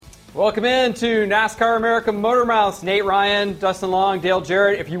Welcome in to NASCAR America Motor Mouths. Nate Ryan, Dustin Long, Dale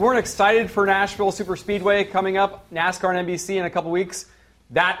Jarrett. If you weren't excited for Nashville Super Speedway coming up, NASCAR and NBC in a couple weeks,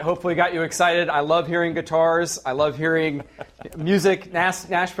 that hopefully got you excited. I love hearing guitars. I love hearing music,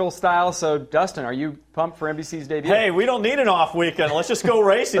 Nashville style. So, Dustin, are you pumped for NBC's debut? Hey, we don't need an off weekend. Let's just go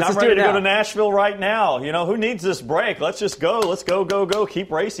racing. I'm ready to go to Nashville right now. You know, who needs this break? Let's just go. Let's go, go, go.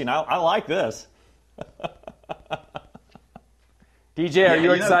 Keep racing. I like this. DJ, are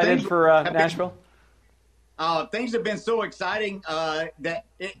you excited for Nashville? Things have been so exciting that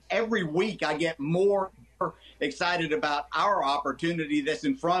every week I get more excited about our opportunity that's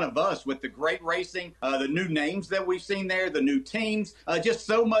in front of us with the great racing, the new names that we've seen there, the new teams, just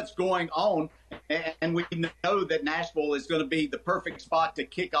so much going on. And we know that Nashville is going to be the perfect spot to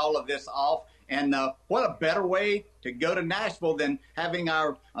kick all of this off. And what a better way to go to Nashville than having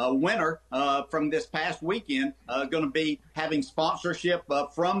our winner from this past weekend going to be having sponsorship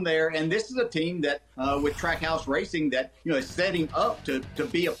from there. And this is a team that with Trackhouse Racing that, you know, is setting up to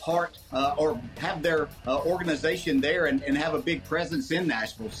be a part or have their organization there and have a big presence in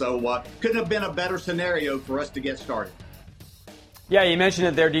Nashville. So couldn't have been a better scenario for us to get started. Yeah, you mentioned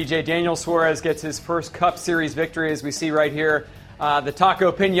it there, DJ. Daniel Suarez gets his first Cup Series victory, as we see right here. The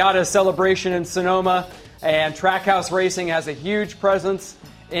Taco Piñata celebration in Sonoma, and Trackhouse Racing has a huge presence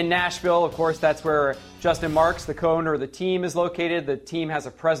in Nashville. Of course, that's where Justin Marks, the co-owner of the team, is located. The team has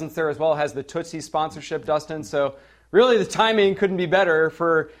a presence there as well, has the Tootsie sponsorship, Dustin. So really the timing couldn't be better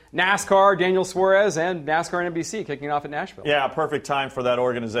for NASCAR, Daniel Suarez, and NASCAR and NBC kicking off at Nashville. Yeah, perfect time for that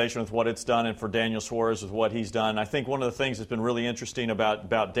organization with what it's done and for Daniel Suarez with what he's done. I think one of the things that's been really interesting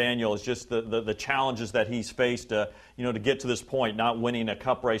about Daniel is just the challenges that he's faced to get to this point, not winning a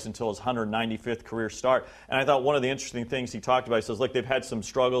Cup race until his 195th career start. And I thought one of the interesting things he talked about, he says, look, they've had some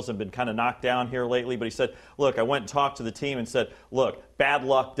struggles and been kind of knocked down here lately, but he said, look, I went and talked to the team and said, look, bad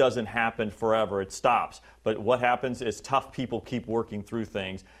luck doesn't happen forever. It stops. But what happens is tough people keep working through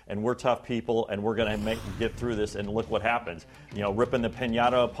things, and we're tough people, and we're going to get through this, and look what happens. You know, ripping the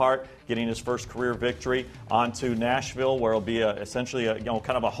Piñata apart, getting his first career victory, on to Nashville, where it'll be essentially kind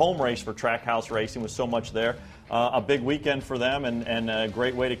of a home race for Trackhouse Racing with so much there. A big weekend for them and a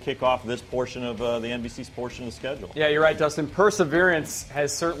great way to kick off this portion of the NBC's portion of the schedule. Yeah, you're right, Dustin. Perseverance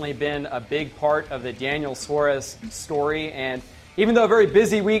has certainly been a big part of the Daniel Suarez story, and even though a very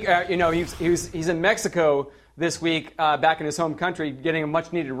busy week, he's in Mexico this week, back in his home country, getting a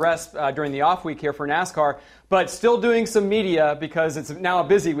much-needed rest during the off week here for NASCAR, but still doing some media because it's now a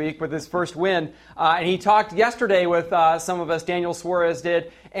busy week with his first win. And he talked yesterday with some of us, Daniel Suarez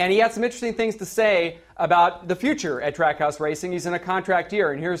did, and he had some interesting things to say about the future at Trackhouse Racing. He's in a contract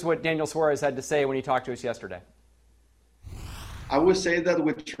year, and here's what Daniel Suarez had to say when he talked to us yesterday. I would say that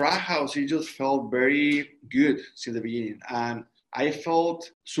with Trackhouse, he just felt very good since the beginning, and I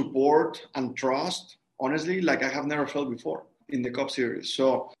felt support and trust, honestly, like I have never felt before in the Cup Series.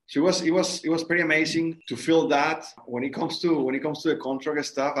 So it was pretty amazing to feel that. When it comes to the contract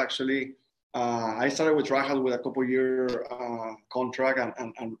stuff, actually, I started with Trackhouse with a couple-year contract,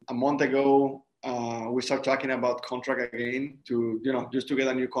 and a month ago we started talking about contract again just to get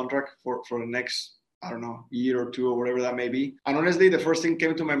a new contract for the next, I don't know, year or two or whatever that may be. And honestly, the first thing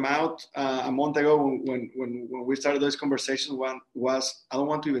came to my mouth a month ago when we started those conversations was I don't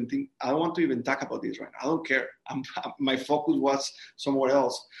want to even talk about this right now. I don't care. My focus was somewhere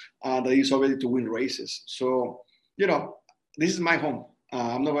else that is already to win races. So, this is my home.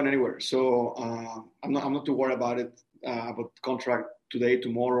 I'm not going anywhere. So I'm not too worried about it, about contract today,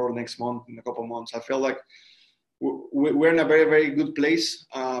 tomorrow, or next month, in a couple of months. I feel like we're in a very, very good place,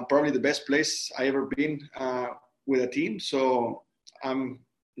 probably the best place I ever been with a team. So I'm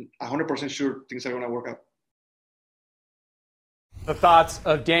 100% sure things are going to work out. The thoughts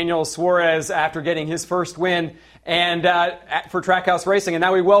of Daniel Suarez after getting his first win and for Trackhouse Racing. And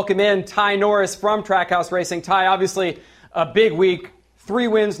now we welcome in Ty Norris from Trackhouse Racing. Ty, obviously a big week, 3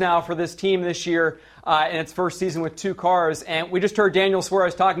 wins now for this team this year in its first season with 2 cars. And we just heard Daniel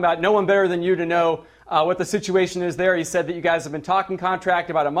Suarez talking about no one better than you to know what the situation is there. He said that you guys have been talking contract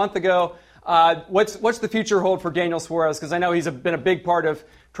about a month ago. What's the future hold for Daniel Suarez? Because I know he's been a big part of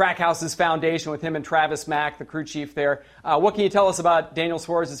Trackhouse's foundation with him and Travis Mack, the crew chief there. What can you tell us about Daniel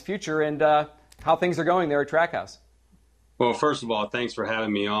Suarez's future and how things are going there at Trackhouse? Well, first of all, thanks for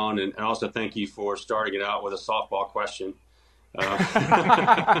having me on, and also thank you for starting it out with a softball question.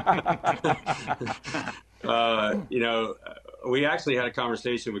 We actually had a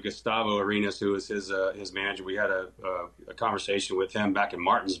conversation with Gustavo Arenas, who was his manager. We had a conversation with him back in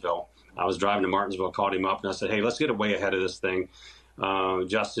Martinsville. I was driving to Martinsville, called him up, and I said, hey, let's get way ahead of this thing.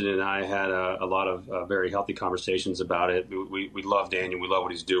 Justin and I had a lot of very healthy conversations about it. We love Daniel. We love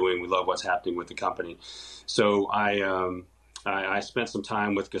what he's doing. We love what's happening with the company. So I spent some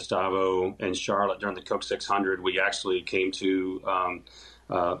time with Gustavo and Charlotte during the Coke 600. We actually came to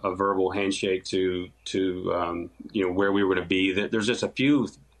a verbal handshake to where we were going to be. There's just a few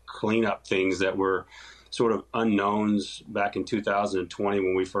cleanup things that were sort of unknowns back in 2020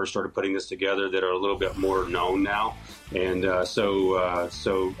 when we first started putting this together that are a little bit more known now. And so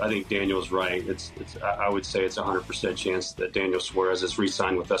I think Daniel's right. I would say it's 100% chance that Daniel Suarez is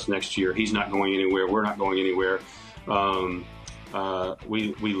re-signed with us next year. He's not going anywhere. We're not going anywhere. We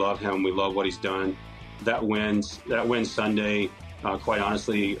love him. We love what he's done. That win Sunday, quite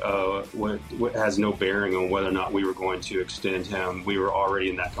honestly, has no bearing on whether or not we were going to extend him. We were already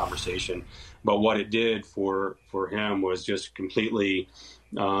in that conversation. But what it did for him was just completely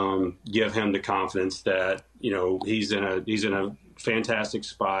give him the confidence that he's in a fantastic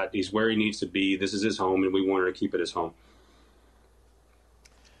spot. He's where he needs to be. This is his home, and we wanted to keep it his home.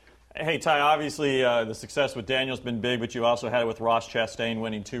 Hey, Ty, obviously the success with Daniel's been big, but you also had it with Ross Chastain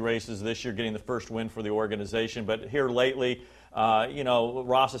winning 2 races this year, getting the first win for the organization. But here lately,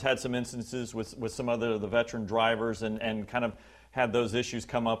 Ross has had some instances with some other the veteran drivers and kind of had those issues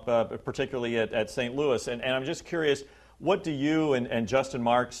come up, particularly at St. Louis. And I'm just curious, what do you and Justin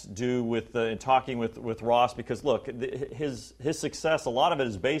Marks do in talking with Ross? Because, look, his success, a lot of it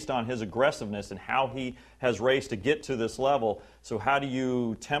is based on his aggressiveness and how he has raced to get to this level. So how do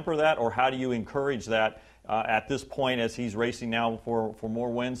you temper that, or how do you encourage that at this point as he's racing now for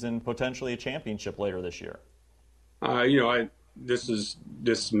more wins and potentially a championship later this year?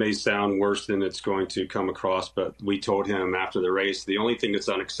 This may sound worse than it's going to come across, but we told him after the race, the only thing that's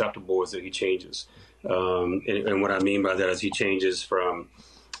unacceptable is that he changes. And what I mean by that is he changes from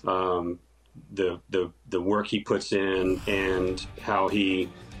the work he puts in and how he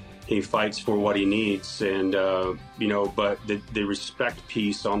fights for what he needs. And, but the respect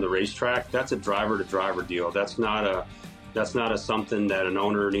piece on the racetrack, that's a driver to driver deal. That's not a something that an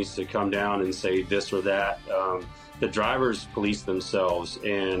owner needs to come down and say this or that. The drivers police themselves,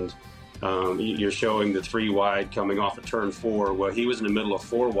 and you're showing the 3 wide coming off of turn 4. Well, he was in the middle of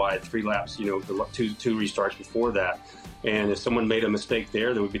 4 wide, 3 laps, the two restarts before that. And if someone made a mistake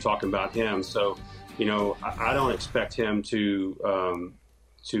there, then we'd be talking about him. So, I don't expect him to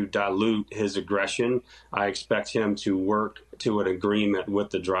dilute his aggression. I expect him to work to an agreement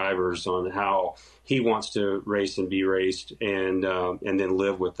with the drivers on how he wants to race and be raced, and then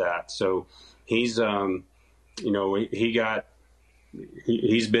live with that. So he's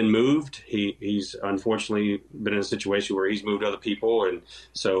he's been moved. He's unfortunately been in a situation where he's moved other people, and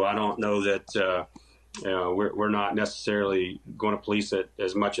so I don't know that we're not necessarily going to police it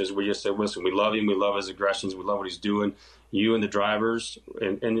as much as we just said, listen, we love him, we love his aggressions, we love what he's doing. You and the drivers,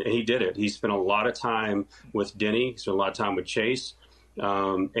 and he did it. He spent a lot of time with Denny. He spent a lot of time with Chase,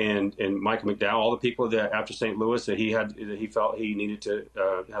 and Michael McDowell, all the people that after St. Louis that he felt he needed to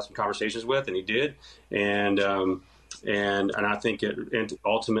have some conversations with, and he did. And I think it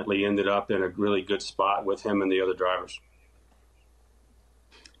ultimately ended up in a really good spot with him and the other drivers.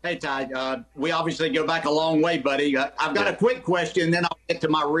 Hey, Ty, we obviously go back a long way, buddy. I've got a quick question, then I'll get to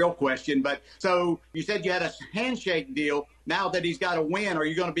my real question. But so you said you had a handshake deal. Now that he's got a win, are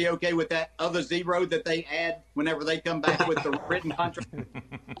you going to be okay with that other 0 that they add whenever they come back with the written contract?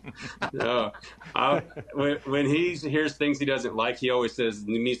 No. When he hears things he doesn't like, he always says,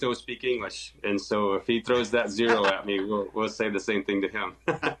 "Me don't speak English." And so if he throws that 0 at me, we'll say the same thing to him.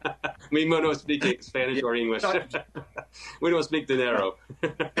 We don't speak Spanish or English. We don't speak dinero.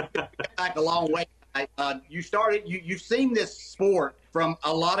 Back a long way. You've seen this sport from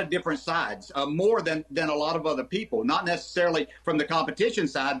a lot of different sides, more than a lot of other people, not necessarily from the competition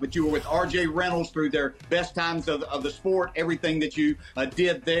side, but you were with RJ Reynolds through their best times of the sport, everything that you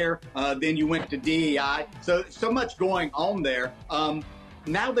did there. Then you went to DEI. So much going on there.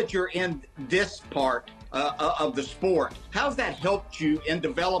 Now that you're in this part of the sport, how's that helped you in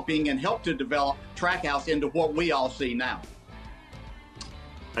developing and helped to develop Trackhouse into what we all see now?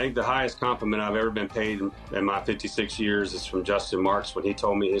 I think the highest compliment I've ever been paid in my 56 years is from Justin Marks when he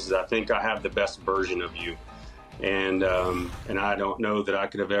told me, I think I have the best version of you. And I don't know that I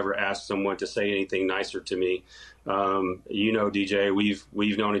could have ever asked someone to say anything nicer to me. DJ,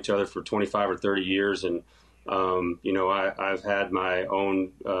 we've known each other for 25 or 30 years. And, I've had my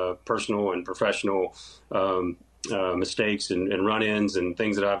own personal and professional mistakes and run-ins and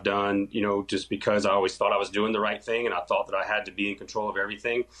things that I've done, just because I always thought I was doing the right thing and I thought that I had to be in control of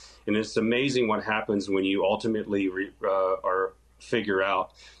everything. And it's amazing what happens when you ultimately figure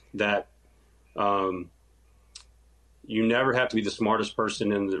out that you never have to be the smartest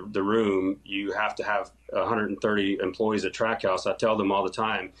person in the room. You have to have 130 employees at Trackhouse. I tell them all the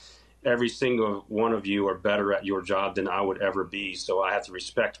time, every single one of you are better at your job than I would ever be. So I have to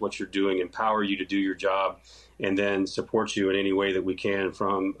respect what you're doing, empower you to do your job, and then support you in any way that we can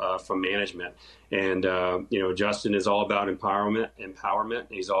from management. And, Justin is all about empowerment.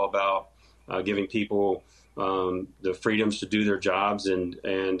 He's all about giving people the freedoms to do their jobs. And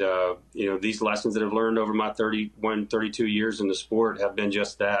these lessons that I've learned over my 32 years in the sport have been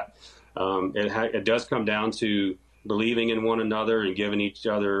just that. It does come down to believing in one another and giving each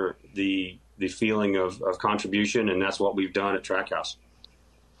other the feeling of contribution, and that's what we've done at Trackhouse.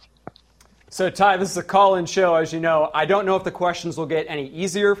 So, Ty, this is a call-in show, as you know. I don't know if the questions will get any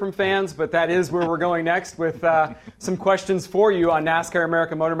easier from fans, but that is where we're going next with some questions for you on NASCAR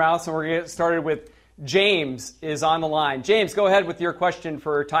American Motor Mouths, and we're going to get started with James is on the line. James, go ahead with your question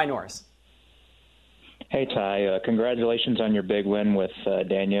for Ty Norris. Hey, Ty. Congratulations on your big win with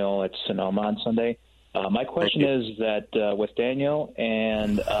Daniel at Sonoma on Sunday. My question is that with Daniel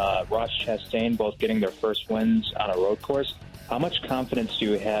and Ross Chastain both getting their first wins on a road course, how much confidence do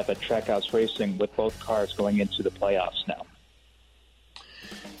you have at Trackhouse Racing with both cars going into the playoffs now?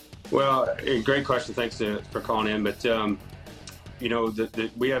 Well, great question. Thanks for calling in. But,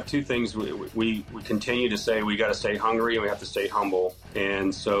 we have two things. We continue to say we got to stay hungry and we have to stay humble.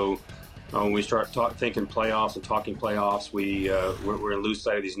 And so when we start thinking playoffs and talking playoffs, we're in lose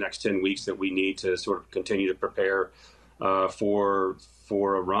sight of these next 10 weeks that we need to sort of continue to prepare for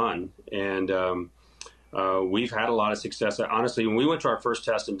a run. And we've had a lot of success. Honestly, when we went to our first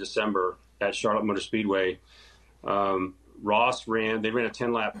test in December at Charlotte Motor Speedway, Ross ran a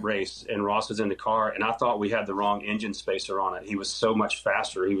 10-lap race, and Ross was in the car, and I thought we had the wrong engine spacer on it. He was so much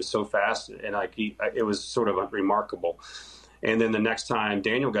faster. He was so fast, and it was sort of remarkable. And then the next time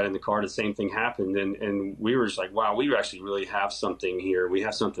Daniel got in the car, the same thing happened. And we were just like, wow, we actually really have something here. We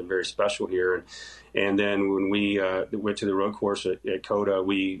have something very special here. And then when we went to the road course at COTA,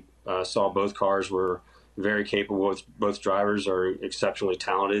 we saw both cars were very capable. Both drivers are exceptionally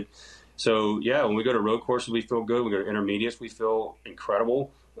talented. So, yeah, when we go to road courses, we feel good. We go to intermediates, we feel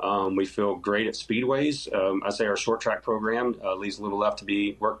incredible. We feel great at speedways. I say our short track program leaves a little left to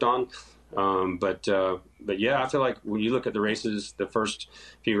be worked on. But yeah, I feel like when you look at the races, the first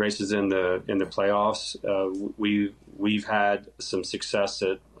few races in the playoffs, we've had some success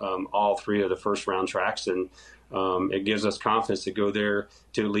at all three of the first round tracks, and it gives us confidence to go there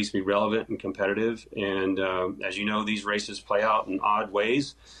to at least be relevant and competitive. And as you know, these races play out in odd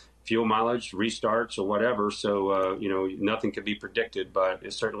ways, fuel mileage, restarts, or whatever. So nothing could be predicted, but I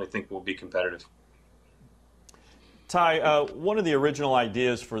certainly think we'll be competitive. Ty, one of the original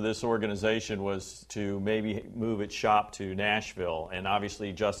ideas for this organization was to maybe move its shop to Nashville, and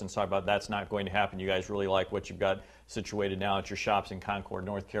obviously Justin's talking about that's not going to happen. You guys really like what you've got situated now at your shops in Concord,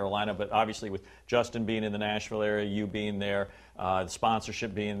 North Carolina, but obviously with Justin being in the Nashville area, you being there, the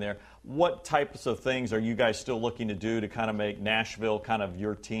sponsorship being there, what types of things are you guys still looking to do to kind of make Nashville kind of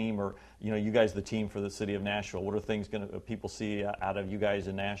your team, or you guys the team for the city of Nashville? What are things people see out of you guys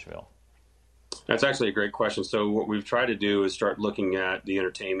in Nashville? That's actually a great question. So what we've tried to do is start looking at the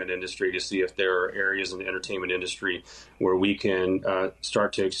entertainment industry to see if there are areas in the entertainment industry where we can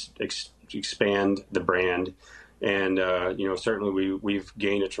start to expand the brand. And, certainly we've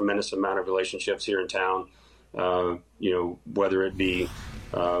gained a tremendous amount of relationships here in town, whether it be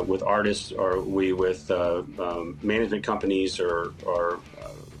with artists or with management companies or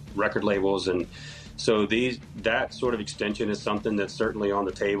record labels. And so that sort of extension is something that's certainly on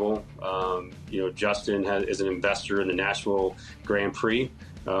the table. Justin is an investor in the Nashville Grand Prix,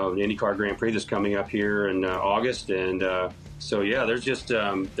 the IndyCar Grand Prix that's coming up here in August. And there's just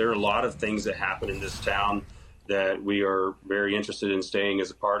there are a lot of things that happen in this town that we are very interested in staying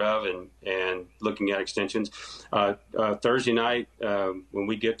as a part of and looking at extensions. Thursday night, when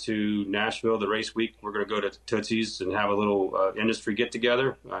we get to Nashville, the race week, we're going to go to Tootsie's and have a little industry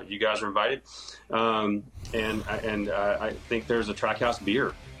get-together. You guys are invited. And I think there's a Trackhouse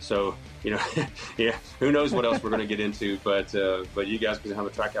beer. So, yeah, who knows what else we're going to get into, but you guys can have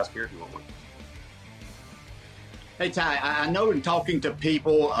a Trackhouse beer if you want one. Hey, Ty, I know in talking to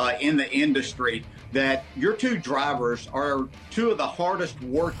people in the industry that your two drivers are two of the hardest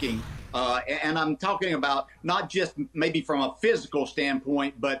working, and I'm talking about not just maybe from a physical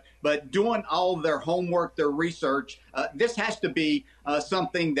standpoint, but doing all their homework, their research. This has to be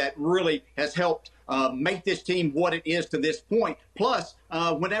something that really has helped make this team what it is to this point. Plus,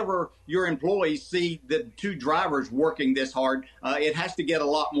 whenever your employees see the two drivers working this hard, it has to get a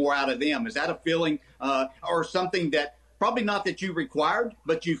lot more out of them. Is that a feeling or something that probably not that you required,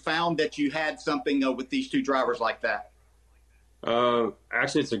 but you found that you had something with these two drivers like that?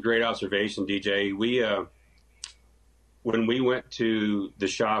 Actually, it's a great observation, DJ. We when we went to the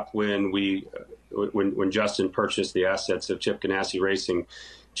shop when Justin purchased the assets of Chip Ganassi Racing,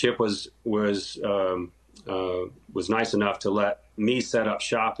 Chip was nice enough to let me set up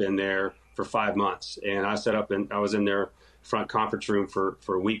shop in there for 5 months, and I was in their front conference room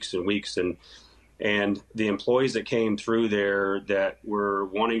for weeks and weeks, and the employees that came through there that were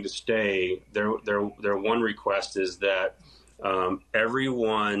wanting to stay, their one request is that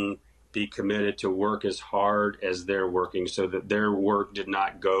everyone be committed to work as hard as they're working, so that their work did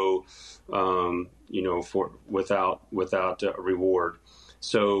not go, without a reward.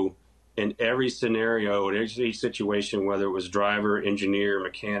 So in every scenario, in every situation, whether it was driver, engineer,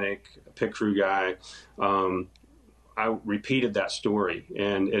 mechanic, pit crew guy, I repeated that story,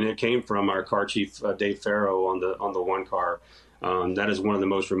 and it came from our car chief, Dave Farrow, on the one car. That is one of the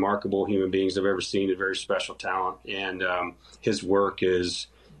most remarkable human beings I've ever seen, a very special talent, and his work is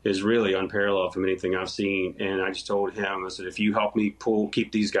really unparalleled from anything I've seen. And I just told him, I said, if you help me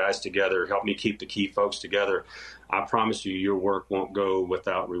keep these guys together, help me keep the key folks together, I promise you your work won't go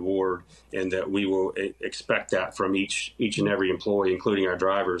without reward, and that we will expect that from each and every employee, including our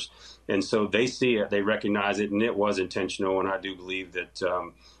drivers. And so they see it, they recognize it, and it was intentional. And I do believe that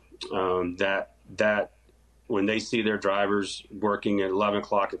that when they see their drivers working at 11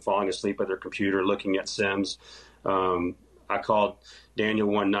 o'clock and falling asleep at their computer, looking at sims, I called Daniel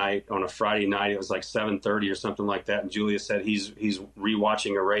one night on a Friday night. It was like 7:30 or something like that. And Julia said he's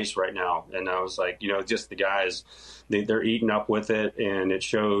rewatching a race right now. And I was like, just the guys, they're eating up with it, and it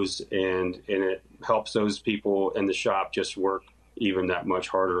shows, and it helps those people in the shop just work even that much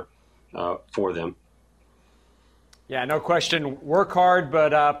harder for them. Yeah, no question. Work hard,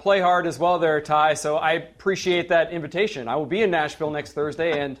 but play hard as well there, Ty. So I appreciate that invitation. I will be in Nashville next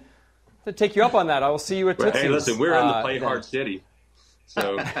Thursday, and to take you up on that, I will see you at Tootsie's. Hey, listen, we're in the play hard city.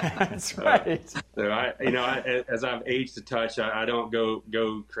 So that's right. So as I've aged a touch, I don't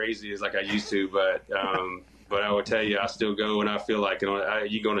go crazy as like I used to, but I will tell you, I still go when I feel like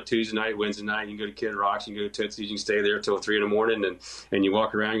it. You go on a Tuesday night, Wednesday night, you can go to Kid Rocks, you can go to Tootsie's, you can stay there till 3 a.m, and you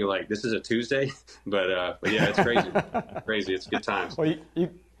walk around, you're like, this is a Tuesday, but yeah, it's crazy, crazy. It's good times. Well,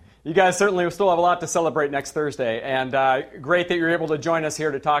 you guys certainly still have a lot to celebrate next Thursday, and great that you're able to join us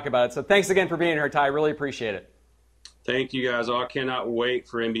here to talk about it. So thanks again for being here, Ty. Really appreciate it. Thank you, guys. I cannot wait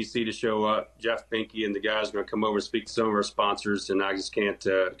for NBC to show up. Jeff Pinky and the guys are going to come over and speak to some of our sponsors, and I just can't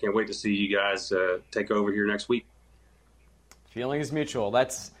wait to see you guys take over here next week. Feeling is mutual.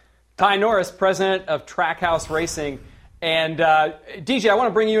 That's Ty Norris, president of Trackhouse Racing. And DJ, I want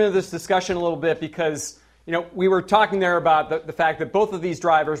to bring you into this discussion a little bit because we were talking there about the fact that both of these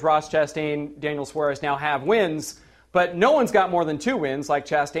drivers, Ross Chastain, Daniel Suarez, now have wins, but no one's got more than 2 wins like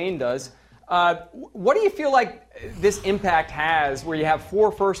Chastain does. What do you feel like this impact has where you have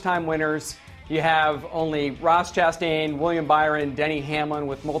 4 first-time winners, you have only Ross Chastain, William Byron, Denny Hamlin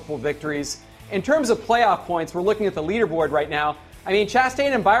with multiple victories? In terms of playoff points, we're looking at the leaderboard right now. I mean,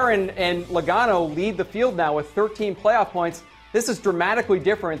 Chastain and Byron and Logano lead the field now with 13 playoff points. This is dramatically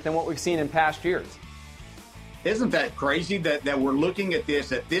different than what we've seen in past years. Isn't that crazy that we're looking at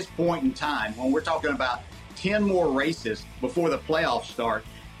this point in time when we're talking about 10 more races before the playoffs start?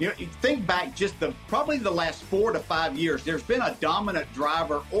 You think back probably the last 4 to 5 years, there's been a dominant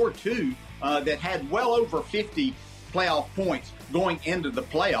driver or two that had well over 50 playoff points going into the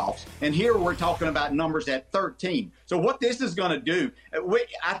playoffs. And here we're talking about numbers at 13. So what this is going to do,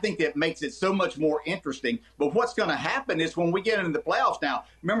 I think that makes it so much more interesting. But what's going to happen is when we get into the playoffs now,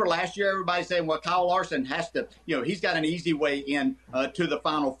 remember last year everybody saying, well, Kyle Larson has to, he's got an easy way in to the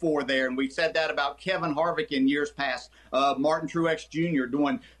Final Four there. And we said that about Kevin Harvick in years past, Martin Truex Jr.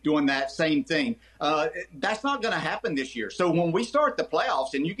 doing that same thing. That's not going to happen this year. So when we start the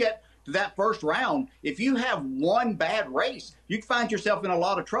playoffs and you get to that first round, if you have one bad race, you find yourself in a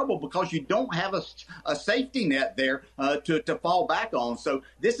lot of trouble because you don't have a safety net there to fall back on. So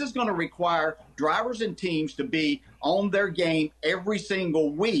this is going to require drivers and teams to be on their game every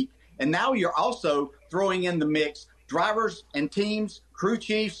single week. And now you're also throwing in the mix drivers and teams, crew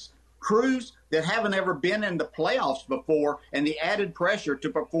chiefs, crews that haven't ever been in the playoffs before, and the added pressure to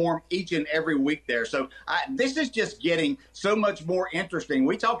perform each and every week there. So this is just getting so much more interesting.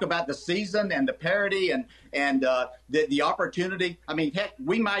 We talk about the season and the parity and the opportunity. I mean, heck,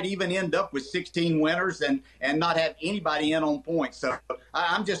 we might even end up with 16 winners and not have anybody in on points. So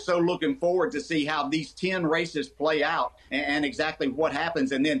I'm just so looking forward to see how these 10 races play out and exactly what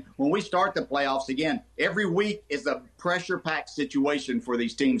happens. And then when we start the playoffs again, every week is a pressure-packed situation for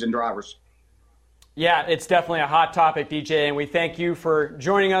these teams and drivers. Yeah, it's definitely a hot topic, DJ, and we thank you for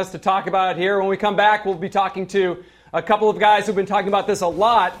joining us to talk about it here. When we come back, we'll be talking to a couple of guys who've been talking about this a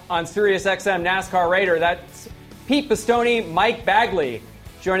lot on SiriusXM NASCAR Radar. That's Pete Pistone, Mike Bagley,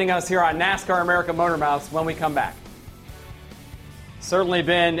 joining us here on NASCAR America Motor Mouths when we come back. Certainly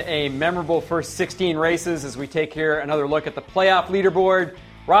been a memorable first 16 races as we take here another look at the playoff leaderboard.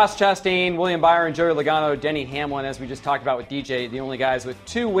 Ross Chastain, William Byron, Joey Logano, Denny Hamlin, as we just talked about with DJ, the only guys with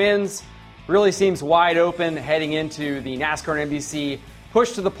 2 wins. Really seems wide open heading into the NASCAR and NBC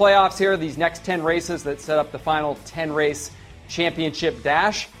push to the playoffs here, these next 10 races that set up the final 10-race championship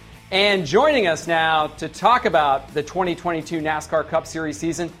dash. And joining us now to talk about the 2022 NASCAR Cup Series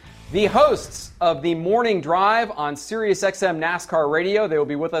season, the hosts of the Morning Drive on SiriusXM NASCAR Radio. They will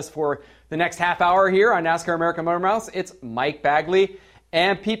be with us for the next half hour here on NASCAR America Motor Mouths. It's Mike Bagley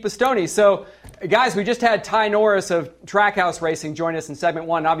and Pete Pistone. So, guys, we just had Ty Norris of Trackhouse Racing join us in segment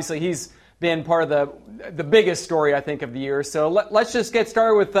 1. Obviously, he's been part of the biggest story, I think, of the year. So let's just get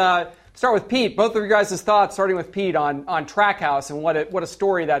started with start with Pete. Both of you guys' thoughts, starting with Pete, on Trackhouse and what a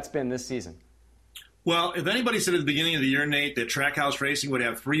story that's been this season. Well, if anybody said at the beginning of the year, Nate, that Trackhouse Racing would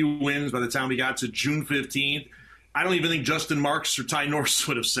have 3 wins by the time we got to June 15th, I don't even think Justin Marks or Ty Norris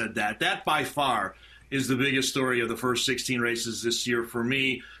would have said that. That, by far, is the biggest story of the first 16 races this year for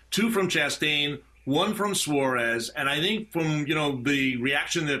me. 2 from Chastain, 1 from Suarez, and I think from, the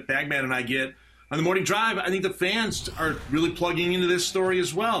reaction that Bagman and I get on the Morning Drive, I think the fans are really plugging into this story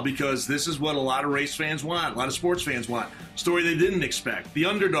as well, because this is what a lot of race fans want, a lot of sports fans want. Story they didn't expect, the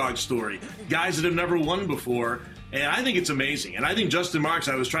underdog story, guys that have never won before, and I think it's amazing. And I think Justin Marks,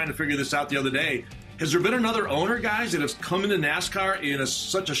 I was trying to figure this out the other day, has there been another owner, guys, that has come into NASCAR in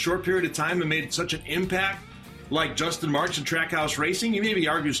such a short period of time and made such an impact like Justin Marks and Trackhouse Racing? He maybe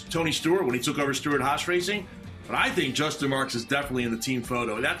argues Tony Stewart when he took over Stewart-Haas Racing, but I think Justin Marks is definitely in the team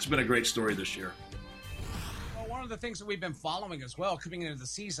photo. That's been a great story this year. Well, one of the things that we've been following as well coming into the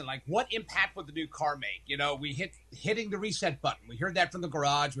season, like what impact would the new car make? We hitting the reset button. We heard that from the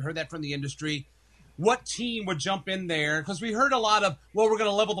garage. We heard that from the industry. What team would jump in there? Because we heard a lot of, we're going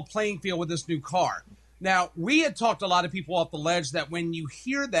to level the playing field with this new car. Now, we had talked to a lot of people off the ledge that when you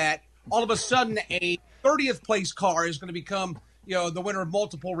hear that, all of a sudden a 30th place car is going to become, the winner of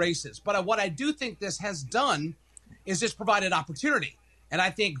multiple races. But what I do think this has done is just provided opportunity. And I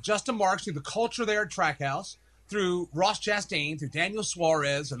think Justin Marks, through the culture there at Trackhouse, through Ross Chastain, through Daniel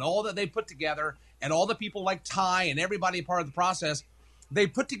Suarez, and all that they put together, and all the people like Ty and everybody part of the process, they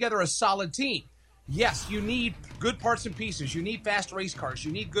put together a solid team. Yes, you need good parts and pieces. You need fast race cars.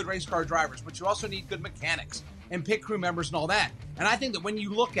 You need good race car drivers, but you also need good mechanics and pit crew members and all that. And I think that when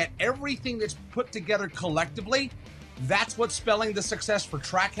you look at everything that's put together collectively, that's what's spelling the success for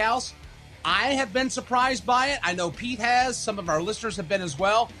Trackhouse. I have been surprised by it. I know Pete has. Some of our listeners have been as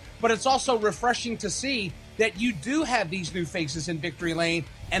well. But it's also refreshing to see that you do have these new faces in victory lane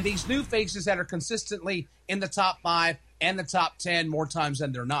and these new faces that are consistently in the top 5 and the top 10 more times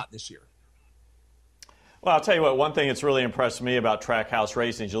than they're not this year. Well, I'll tell you what, one thing that's really impressed me about Trackhouse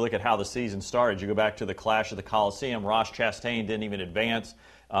Racing is you look at how the season started. You go back to the Clash of the Coliseum. Ross Chastain didn't even advance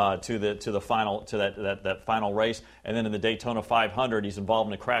to the final, to that final race, and then in the Daytona 500, he's involved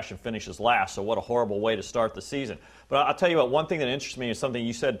in a crash and finishes last. So what a horrible way to start the season. But I'll tell you what, one thing that interests me is something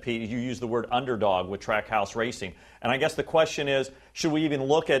you said, Pete. You used the word underdog with Trackhouse Racing, and I guess the question is, should we even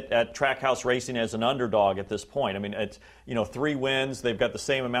look at Trackhouse Racing as an underdog at this point? I mean, it's 3 wins. They've got the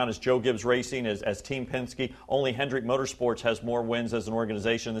same amount as Joe Gibbs Racing as Team Penske. Only Hendrick Motorsports has more wins as an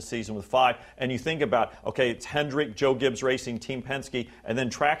organization this season with 5. And you think about, okay, it's Hendrick, Joe Gibbs Racing, Team Penske, and then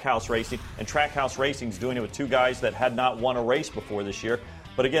Trackhouse Racing. And Trackhouse Racing's doing it with 2 guys that had not won a race before this year.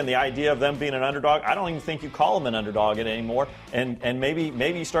 But again, the idea of them being an underdog, I don't even think you call them an underdog anymore. And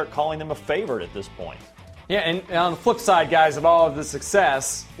maybe you start calling them a favorite at this point. Yeah, and on the flip side, guys, of all of the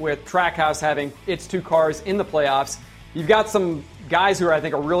success with Trackhouse having its 2 cars in the playoffs, you've got some guys who I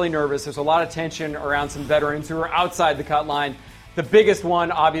think are really nervous. There's a lot of tension around some veterans who are outside the cut line. The biggest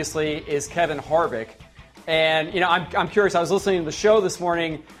one, obviously, is Kevin Harvick. And, I'm curious. I was listening to the show this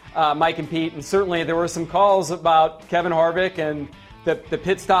morning, Mike and Pete, and certainly there were some calls about Kevin Harvick and the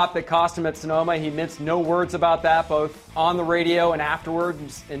pit stop that cost him at Sonoma. He minced no words about that, both on the radio and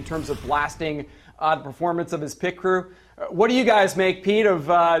afterwards, in terms of blasting the performance of his pit crew. What do you guys make, Pete, of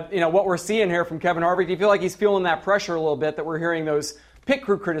what we're seeing here from Kevin Harvick? Do you feel like he's feeling that pressure a little bit, that we're hearing those pit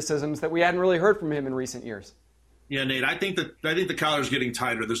crew criticisms that we hadn't really heard from him in recent years? Yeah, Nate, I think the collar's getting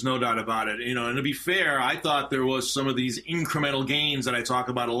tighter. There's no doubt about it. And to be fair, I thought there was some of these incremental gains that I talk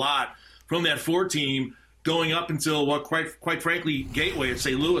about a lot from that Ford team going up until, quite frankly, Gateway at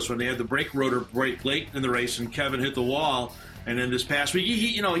St. Louis, when they had the brake rotor break late in the race and Kevin hit the wall. And then this past week,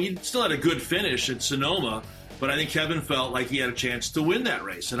 he still had a good finish at Sonoma, but I think Kevin felt like he had a chance to win that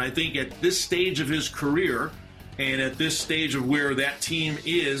race. And I think at this stage of his career, And at this stage of where that team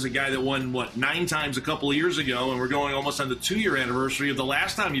is, a guy that won, 9 times a couple of years ago, and we're going almost on the 2-year anniversary of the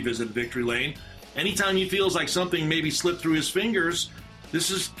last time he visited Victory Lane. Anytime he feels like something maybe slipped through his fingers, this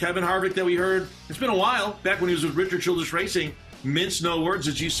is Kevin Harvick that we heard. It's been a while, back when he was with Richard Childress Racing, mince no words,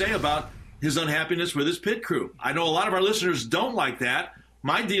 as you say, about his unhappiness with his pit crew. I know a lot of our listeners don't like that.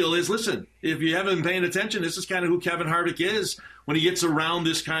 My deal is, listen, if you haven't been paying attention, this is kind of who Kevin Harvick is when he gets around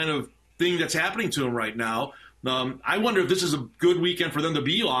this kind of thing that's happening to him right now. I wonder if this is a good weekend for them to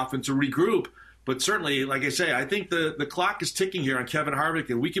be off and to regroup. But certainly, like I say, I think the clock is ticking here on Kevin Harvick,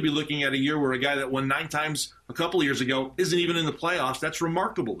 and we could be looking at a year where a guy that won 9 times a couple of years ago isn't even in the playoffs. That's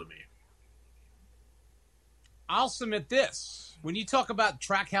remarkable to me. I'll submit this. When you talk about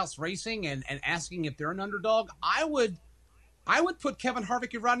Trackhouse Racing and asking if they're an underdog, I would put Kevin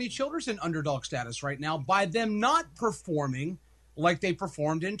Harvick and Rodney Childers in underdog status right now by them not performing like they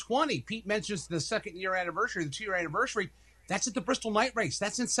performed in 20. Pete mentions the 2-year anniversary, the 2-year anniversary. That's at the Bristol Night Race.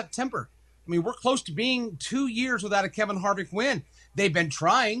 That's in September. I mean, we're close to being 2 years without a Kevin Harvick win. They've been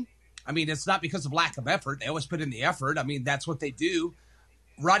trying. I mean, it's not because of lack of effort. They always put in the effort. I mean, that's what they do.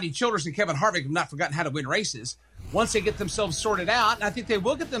 Rodney Childers and Kevin Harvick have not forgotten how to win races. Once they get themselves sorted out, and I think they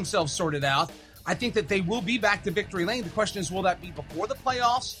will get themselves sorted out, I think that they will be back to victory lane. The question is, will that be before the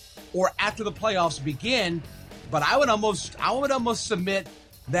playoffs or after the playoffs begin? But I would almost submit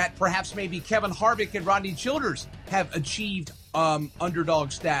that perhaps maybe Kevin Harvick and Rodney Childers have achieved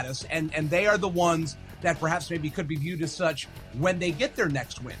underdog status, and they are the ones that perhaps maybe could be viewed as such when they get their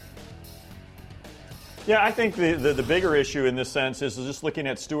next win. Yeah, I think the bigger issue in this sense is just looking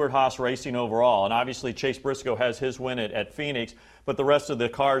at Stewart-Haas Racing overall. And obviously Chase Briscoe has his win at Phoenix, but the rest of the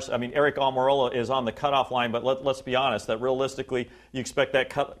cars, I mean, Eric Almirola is on the cutoff line, but let's be honest, that realistically you expect that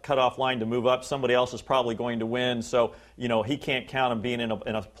cutoff line to move up. Somebody else is probably going to win, so he can't count on being in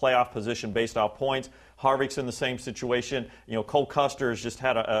a playoff position based off points. Harvick's in the same situation. Cole Custer has just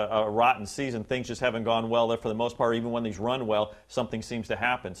had a rotten season. Things just haven't gone well there for the most part. Even when these run well, something seems to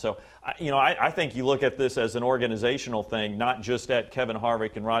happen. So, I think you look at this as an organizational thing, not just at Kevin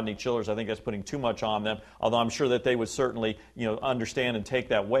Harvick and Rodney Childers. I think that's putting too much on them, although I'm sure that they would certainly, understand and take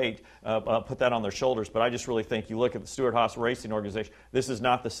that weight, put that on their shoulders. But I just really think you look at the Stewart-Haas Racing organization, this is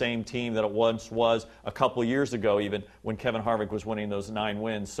not the same team that it once was a couple years ago, even when Kevin Harvick was winning those 9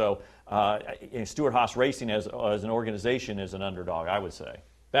 wins. So, Stewart-Haas Racing as an organization is an underdog, I would say.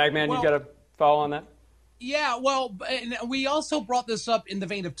 Bagman, you got to follow on that? Yeah, well, and we also brought this up in the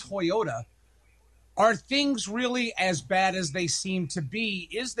vein of Toyota. Are things really as bad as they seem to be?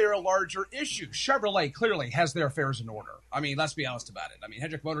 Is there a larger issue? Chevrolet clearly has their affairs in order. I mean, let's be honest about it. I mean,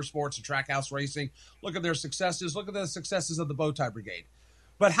 Hendrick Motorsports and Trackhouse Racing, look at their successes. Look at the successes of the Bowtie Brigade.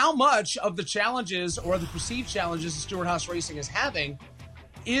 But how much of the challenges or the perceived challenges that Stewart-Haas Racing is having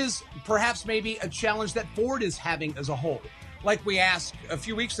is perhaps maybe a challenge that Ford is having as a whole? Like we asked a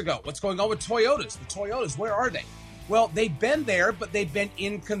few weeks ago, what's going on with Toyotas? The Toyotas, where are they? Well, they've been there, but they've been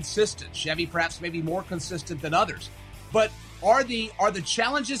inconsistent. Chevy perhaps maybe more consistent than others. But are the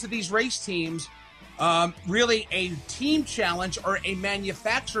challenges of these race teams really a team challenge or a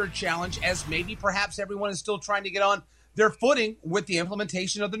manufacturer challenge, as maybe perhaps everyone is still trying to get on their footing with the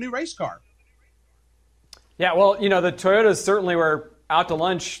implementation of the new race car? Yeah, well, the Toyotas certainly were out to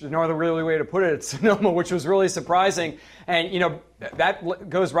lunch, no other really way to put it, at Sonoma, which was really surprising. And, that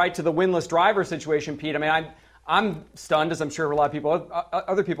goes right to the winless driver situation, Pete. I mean, I'm stunned, as I'm sure a lot of people,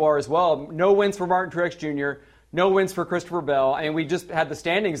 other people are as well. No wins for Martin Truex Jr., no wins for Christopher Bell. I mean, we just had the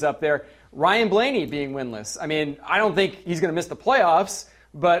standings up there. Ryan Blaney being winless. I mean, I don't think he's going to miss the playoffs,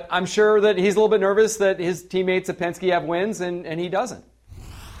 but I'm sure that he's a little bit nervous that his teammates at Penske have wins and he doesn't.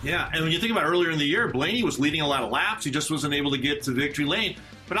 Yeah, and when you think about earlier in the year, Blaney was leading a lot of laps. He just wasn't able to get to victory lane.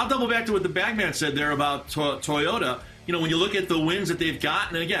 But I'll double back to what the Bagman said there about Toyota. When you look at the wins that they've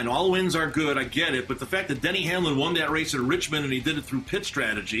gotten, and again, all wins are good, I get it, but the fact that Denny Hamlin won that race at Richmond and he did it through pit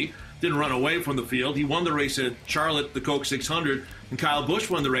strategy, didn't run away from the field. He won the race at Charlotte, the Coke 600, and Kyle Busch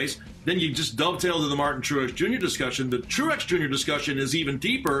won the race. Then you just dovetail to the Martin Truex Jr. discussion. The Truex Jr. discussion is even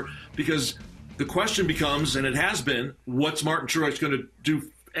deeper because the question becomes, and it has been, what's Martin Truex going to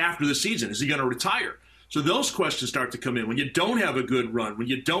do after the season? Is he going to retire? So those questions start to come in. When you don't have a good run, when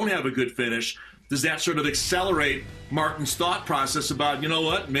you don't have a good finish, does that sort of accelerate Martin's thought process about,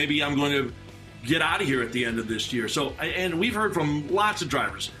 maybe I'm going to get out of here at the end of this year? So, and we've heard from lots of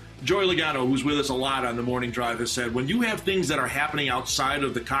drivers. Joey Logano, who's with us a lot on the Morning Drive, has said, when you have things that are happening outside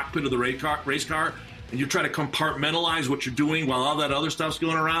of the cockpit of the race car, and you try to compartmentalize what you're doing while all that other stuff's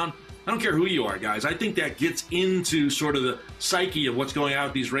going around, I don't care who you are, guys. I think that gets into sort of the psyche of what's going on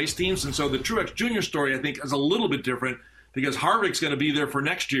with these race teams. And so the Truex Jr. story, I think, is a little bit different because Harvick's going to be there for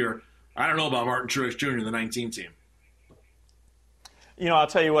next year. I don't know about Martin Truex Jr., the 19 team. I'll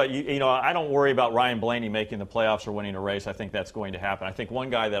tell you what, I don't worry about Ryan Blaney making the playoffs or winning a race. I think that's going to happen. I think one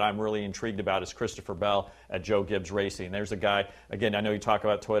guy that I'm really intrigued about is Christopher Bell at Joe Gibbs Racing. There's a guy, again, I know you talk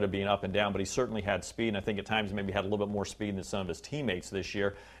about Toyota being up and down, but he certainly had speed, and I think at times maybe had a little bit more speed than some of his teammates this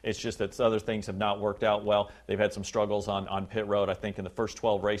year. It's just that other things have not worked out well. They've had some struggles on pit road. I think in the first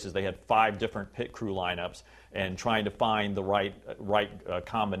 12 races they had 5 different pit crew lineups and trying to find the right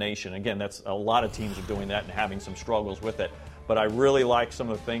combination. Again, that's a lot of teams are doing that and having some struggles with it. But I really like some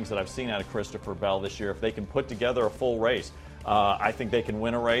of the things that I've seen out of Christopher Bell this year. If they can put together a full race, I think they can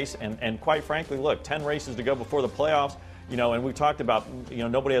win a race. And quite frankly, look, 10 races to go before the playoffs. And we talked about,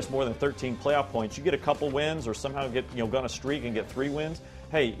 nobody has more than 13 playoff points. You get a couple wins or somehow go on a streak and get 3 wins.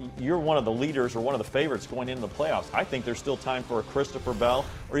 Hey, you're one of the leaders or one of the favorites going into the playoffs. I think there's still time for a Christopher Bell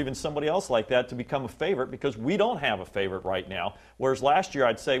or even somebody else like that to become a favorite because we don't have a favorite right now. Whereas last year,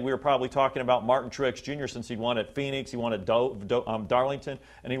 I'd say we were probably talking about Martin Truex Jr. since he won at Phoenix, he won at Darlington,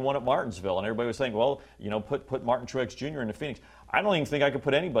 and he won at Martinsville. And everybody was saying, well, put Martin Truex Jr. into Phoenix. I don't even think I could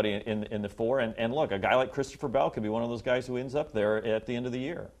put anybody in the 4. And look, a guy like Christopher Bell could be one of those guys who ends up there at the end of the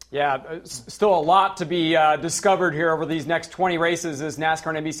year. Yeah, still a lot to be discovered here over these next 20 races as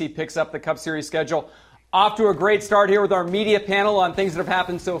NASCAR and NBC picks up the Cup Series schedule. Off to a great start here with our media panel on things that have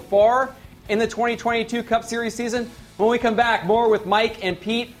happened so far in the 2022 Cup Series season. When we come back, more with Mike and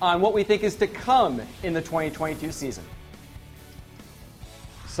Pete on what we think is to come in the 2022 season.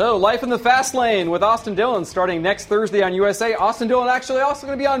 So, Life in the Fast Lane with Austin Dillon starting next Thursday on USA. Austin Dillon actually also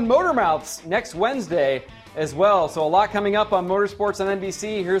going to be on Motor Mouths next Wednesday as well. So a lot coming up on Motorsports on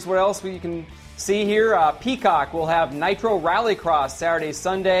NBC. Here's what else we can see here. Peacock will have Nitro Rallycross Saturday,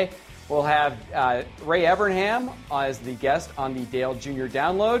 Sunday. We'll have Ray Evernham as the guest on the Dale Jr.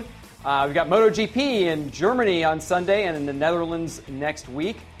 Download. We've got MotoGP in Germany on Sunday and in the Netherlands next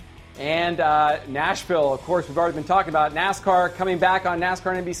week. And Nashville, of course, we've already been talking about NASCAR coming back on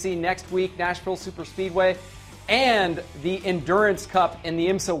NASCAR and NBC next week, Nashville Super Speedway, and the Endurance Cup in the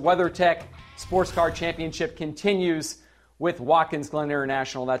IMSA WeatherTech Sports Car Championship continues with Watkins Glen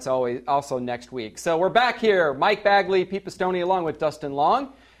International. That's also next week. So we're back here, Mike Bagley, Pete Pistone, along with Dustin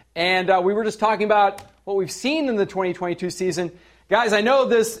Long. And we were just talking about what we've seen in the 2022 season. Guys, I know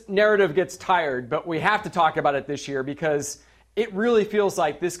this narrative gets tired, but we have to talk about it this year because it really feels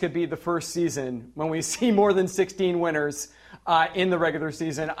like this could be the first season when we see more than 16 winners in the regular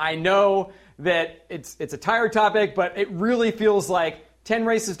season. I know that it's a tired topic, but it really feels like 10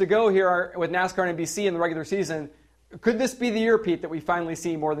 races to go here with NASCAR and NBC in the regular season. Could this be the year, Pete, that we finally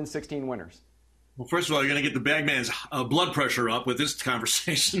see more than 16 winners? Well, first of all, you're going to get the bagman's blood pressure up with this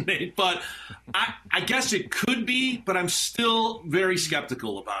conversation, Nate. But I guess it could be, but I'm still very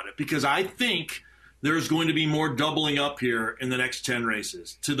skeptical about it because I think there's going to be more doubling up here in the next 10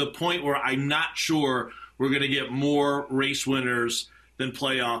 races to the point where I'm not sure we're going to get more race winners than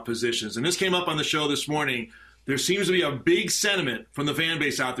playoff positions. And this came up on the show this morning. There seems to be a big sentiment from the fan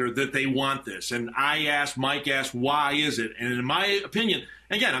base out there that they want this. And Mike asked, why is it? And in my opinion,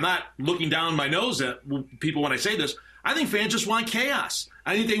 again, I'm not looking down my nose at people when I say this. I think fans just want chaos.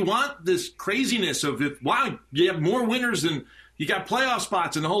 I think they want this craziness of, you have more winners than you got playoff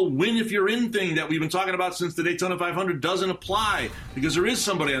spots, and the whole win if you're in thing that we've been talking about since the Daytona 500 doesn't apply because there is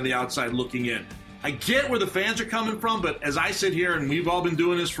somebody on the outside looking in. I get where the fans are coming from, but as I sit here, and we've all been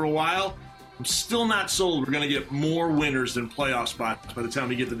doing this for a while, I'm still not sold we're going to get more winners than playoff spots by the time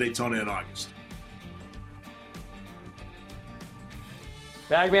we get to Daytona in August.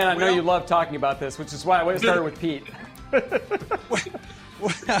 Bagman, I know you love talking about this, which is why I started with Pete.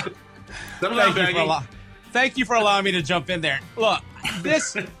 Thank you for allowing me to jump in there. Look,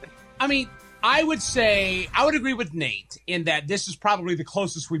 I would agree with Nate in that this is probably the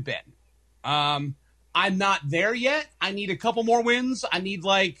closest we've been. I'm not there yet. I need a couple more wins. I need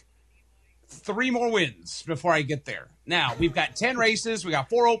 3 more wins before I get there. Now, we've got 10 races. We got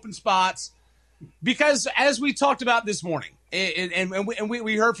 4 open spots. Because as we talked about this morning, and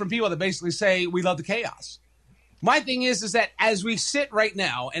we heard from people that basically say we love the chaos. My thing is that as we sit right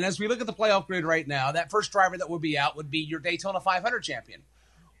now, and as we look at the playoff grid right now, that first driver that would be out would be your Daytona 500 champion.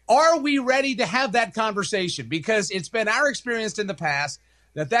 Are we ready to have that conversation? Because it's been our experience in the past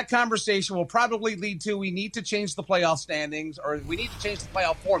that conversation will probably lead to we need to change the playoff standings, or we need to change the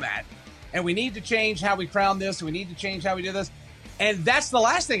playoff format, and we need to change how we crown this, and we need to change how we do this. And that's the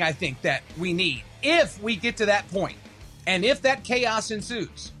last thing I think that we need. If we get to that point, and if that chaos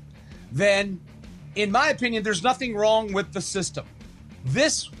ensues, then in my opinion, there's nothing wrong with the system.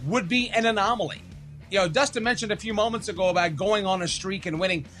 This would be an anomaly. Dustin mentioned a few moments ago about going on a streak and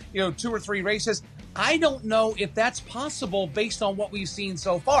winning, 2 or 3 races. I don't know if that's possible based on what we've seen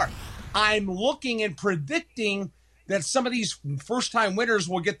so far. I'm looking and predicting that some of these first-time winners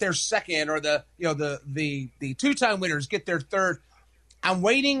will get their second, or the two-time winners get their third. I'm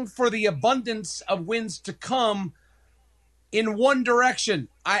waiting for the abundance of wins to come in one direction.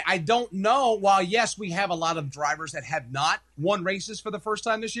 I don't know. While, yes, we have a lot of drivers that have not won races for the first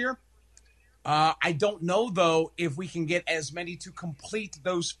time this year, I don't know, though, if we can get as many to complete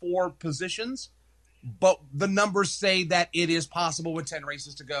those 4 positions. But the numbers say that it is possible with 10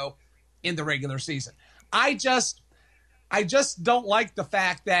 races to go in the regular season. I just don't like the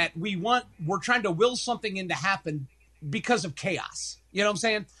fact that we're trying to will something into happen because of chaos. You know what I'm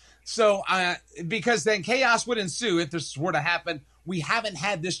saying? So, because then chaos would ensue if this were to happen. We haven't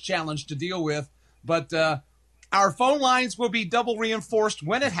had this challenge to deal with, but our phone lines will be double reinforced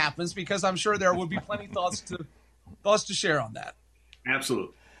when it happens, because I'm sure there will be plenty of thoughts to share on that.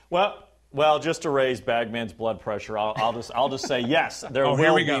 Absolutely. Well, just to raise Bagman's blood pressure, I'll just say yes. There will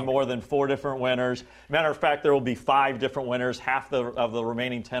be more than 4 different winners. Matter of fact, there will be 5 different winners. Half of the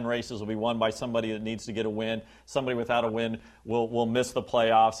remaining 10 races will be won by somebody that needs to get a win. Somebody without a win will miss the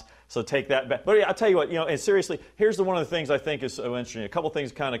playoffs. So take that back. But yeah, I'll tell you what, and seriously, here's one of the things I think is so interesting. A couple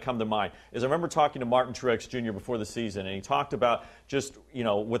things kind of come to mind. I remember talking to Martin Truex Jr. before the season, and he talked about just,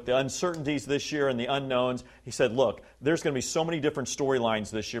 with the uncertainties this year and the unknowns, he said, look, there's going to be so many different storylines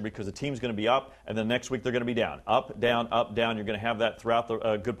this year because the team's going to be up, and then next week they're going to be down. Up, down, up, down. You're going to have that throughout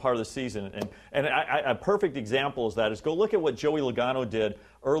the good part of the season. And a perfect example is go look at what Joey Logano did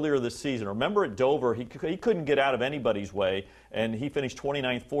earlier this season. Remember at Dover, he couldn't get out of anybody's way, and he finished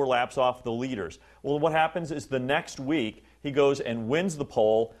 29th, 4 laps off the leaders. Well, what happens is the next week he goes and wins the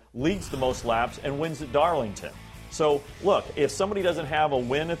pole, leads the most laps, and wins at Darlington. So, look, if somebody doesn't have a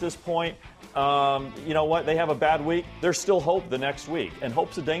win at this point, you know what? They have a bad week. There's still hope the next week, and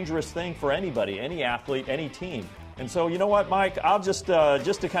hope's a dangerous thing for anybody, any athlete, any team. And so, you know what, Mike? I'll just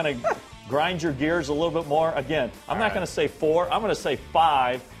to kind of grind your gears a little bit more. Again, I'm not going to say 4. I'm going to say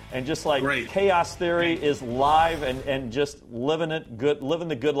 5. And just like Chaos Theory is live and just living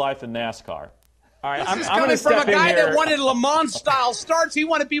the good life in NASCAR. All right, I'm coming from a guy that wanted Le Mans style starts. He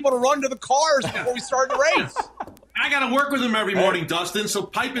wanted people to run to the cars before we started the race. I got to work with him every morning, Dustin, so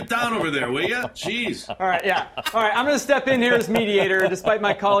pipe it down over there, will you? Jeez. All right, yeah. All right, I'm going to step in here as mediator, despite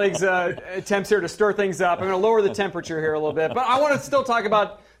my colleagues' attempts here to stir things up. I'm going to lower the temperature here a little bit. But I want to still talk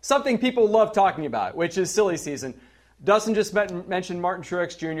about something people love talking about, which is silly season. Dustin just mentioned Martin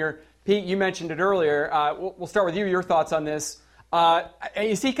Truex Jr. Pete, you mentioned it earlier. We'll start with you, your thoughts on this.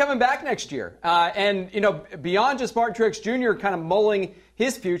 Is he coming back next year? And, beyond just Martin Truex Jr. kind of mulling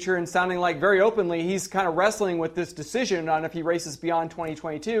his future and sounding like very openly he's kind of wrestling with this decision on if he races beyond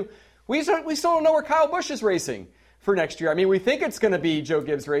 2022, we still don't know where Kyle Busch is racing for next year. I mean, we think it's going to be Joe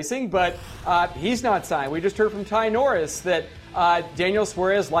Gibbs Racing, but he's not signed. We just heard from Ty Norris that Daniel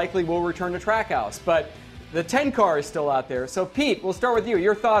Suarez likely will return to Trackhouse, but the 10 car is still out there. So, Pete, we'll start with you.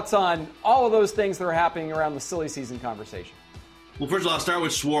 Your thoughts on all of those things that are happening around the silly season conversation. Well, first of all, I'll start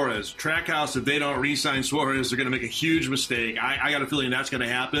with Suarez. Trackhouse, if they don't re-sign Suarez, they're going to make a huge mistake. I got a feeling that's going to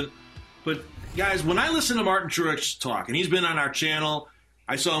happen. But, guys, when I listen to Martin Truex talk, and he's been on our channel,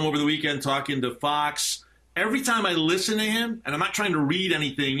 I saw him over the weekend talking to Fox. Every time I listen to him, and I'm not trying to read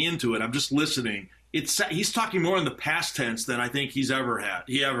anything into it, I'm just listening, he's talking more in the past tense than I think he ever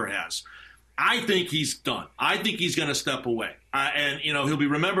has. I think he's done. I think he's going to step away. And he'll be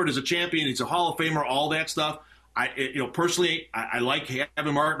remembered as a champion. He's a Hall of Famer, all that stuff. Personally, I like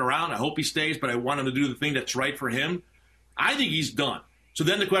having Martin around. I hope he stays, but I want him to do the thing that's right for him. I think he's done. So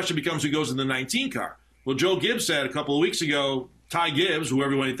then the question becomes who goes in the 19 car. Well, Joe Gibbs said a couple of weeks ago, Ty Gibbs, who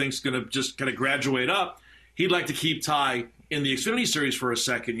everybody thinks is going to just kind of graduate up, he'd like to keep Ty in the Xfinity Series for a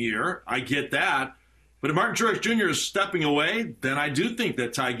second year. I get that. But if Martin Truex Jr. is stepping away, then I do think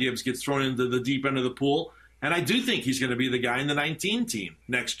that Ty Gibbs gets thrown into the deep end of the pool. And I do think he's going to be the guy in the 19 team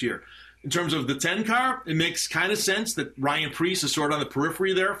next year. In terms of the 10 car, it makes kind of sense that Ryan Preece is sort of on the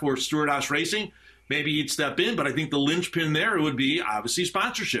periphery there for Stewart-Haas Racing. Maybe he'd step in, but I think the linchpin there would be obviously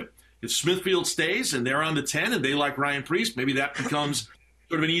sponsorship. If Smithfield stays and they're on the 10 and they like Ryan Preece, maybe that becomes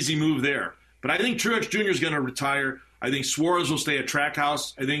sort of an easy move there. But I think Truex Jr. is going to retire. I think Suarez will stay at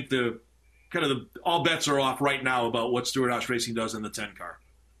Trackhouse. I think all bets are off right now about what Stewart-Haas Racing does in the 10 car.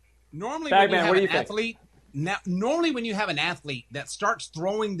 Normally, when you have an athlete that starts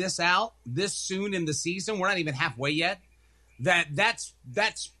throwing this out this soon in the season, we're not even halfway yet, that's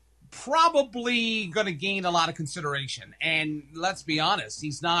probably going to gain a lot of consideration. And let's be honest,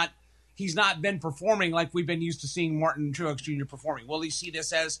 he's not been performing like we've been used to seeing Martin Truex Jr. performing. Will he see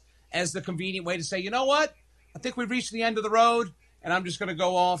this as the convenient way to say, you know what? I think we've reached the end of the road. and I'm just going to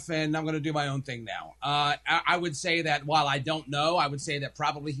go off and I'm going to do my own thing now. I would say that while I don't know, I would say that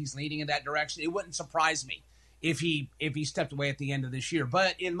probably he's leaning in that direction. It wouldn't surprise me if he stepped away at the end of this year.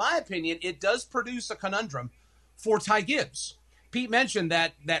 But in my opinion, it does produce a conundrum for Ty Gibbs. Pete mentioned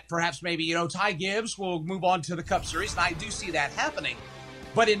that perhaps maybe, Ty Gibbs will move on to the Cup Series, and I do see that happening.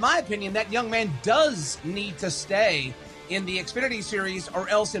 But in my opinion, that young man does need to stay in the Xfinity Series, or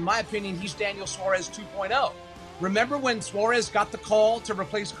else, in my opinion, he's Daniel Suarez 2.0. Remember when Suarez got the call to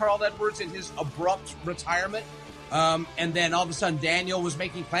replace Carl Edwards in his abrupt retirement? And then all of a sudden Daniel was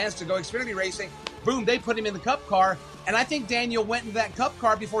making plans to go Xfinity racing. Boom, they put him in the Cup car. And I think Daniel went into that Cup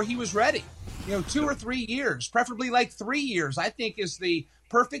car before he was ready. 2 or 3 years, preferably like 3 years, I think is the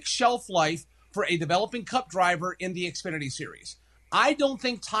perfect shelf life for a developing Cup driver in the Xfinity Series. I don't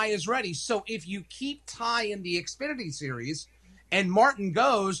think Ty is ready. So if you keep Ty in the Xfinity Series and Martin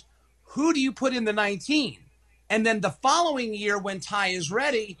goes, who do you put in the 19? And then the following year when Ty is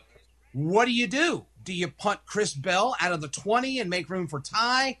ready, what do? Do you punt Chris Bell out of the 20 and make room for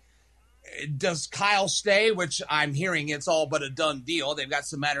Ty? Does Kyle stay, which I'm hearing it's all but a done deal. They've got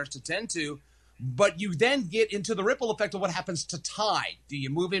some matters to tend to. But you then get into the ripple effect of what happens to Ty. Do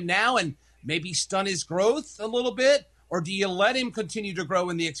you move him now and maybe stun his growth a little bit? Or do you let him continue to grow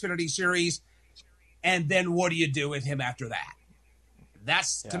in the Xfinity Series? And then what do you do with him after that?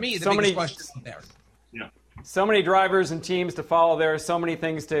 That's, to me, the biggest question there. Yeah. So many drivers and teams to follow there, so many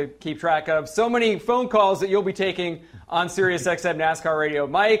things to keep track of, so many phone calls that you'll be taking on SiriusXM NASCAR Radio.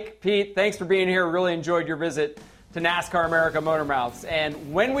 Mike, Pete, thanks for being here. Really enjoyed your visit to NASCAR America Motormouths.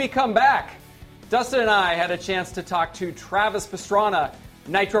 And when we come back, Dustin and I had a chance to talk to Travis Pastrana,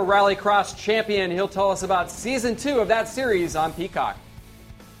 Nitro Rallycross champion. He'll tell us about Season 2 of that series on Peacock.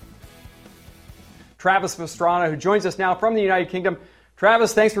 Travis Pastrana, who joins us now from the United Kingdom.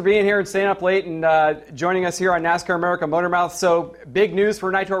 Travis, thanks for being here and staying up late and joining us here on NASCAR America Motormouth. So, big news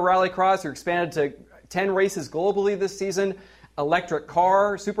for Nitro Rallycross. You're expanded to 10 races globally this season. Electric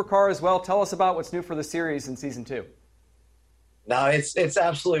car, supercar as well. Tell us about what's new for the series in Season 2. No, it's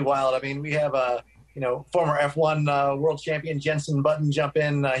absolutely wild. I mean, we have former F1 world champion Jenson Button jump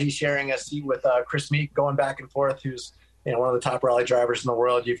in. He's sharing a seat with Chris Meek, going back and forth, who's one of the top rally drivers in the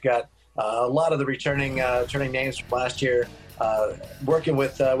world. You've got a lot of the returning names from last year. Working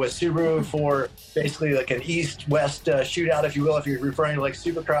with Subaru for basically like an east-west shootout, if you will, if you're referring to like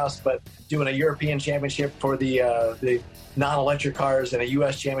Supercross, but doing a European championship for the non-electric cars and a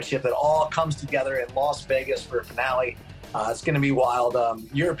U.S. championship that all comes together in Las Vegas for a finale. It's going to be wild.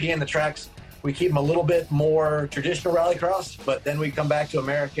 European, the tracks, we keep them a little bit more traditional rallycross, but then we come back to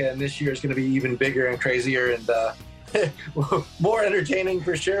America, and this year is going to be even bigger and crazier and more entertaining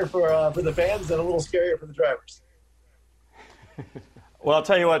for sure for the fans and a little scarier for the drivers. Well, I'll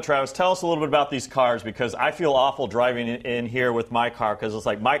tell you what, Travis, tell us a little bit about these cars, because I feel awful driving in here with my car, because it's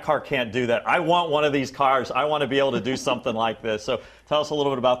like my car can't do that. I want one of these cars. I want to be able to do something like this. So tell us a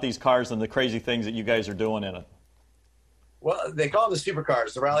little bit about these cars and the crazy things that you guys are doing in it. Well, they call them the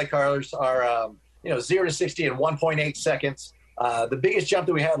supercars. The rally cars are, 0 to 60 in 1.8 seconds. The biggest jump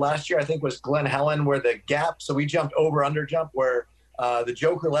that we had last year, I think, was Glen Helen, where the gap, so we jumped over-under jump, where the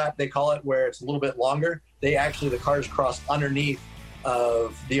Joker lap, they call it, where it's a little bit longer. The cars cross underneath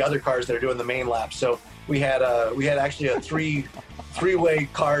of the other cars that are doing the main lap. So we had actually a three-way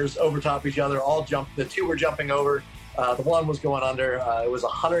cars over top each other, all jumped. The two were jumping over. The one was going under. It was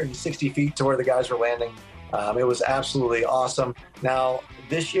 160 feet to where the guys were landing. It was absolutely awesome. Now,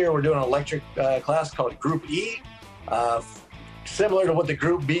 this year we're doing an electric class called Group E, similar to what the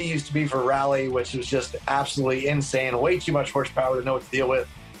Group B used to be for rally, which was just absolutely insane. Way too much horsepower to know what to deal with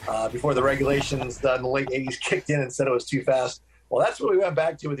before the regulations in the late 80s kicked in and said it was too fast. Well, that's what we went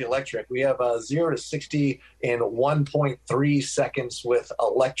back to with the electric. We have 0 to 60 in 1.3 seconds with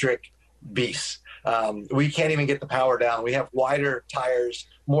electric beasts. We can't even get the power down. We have wider tires,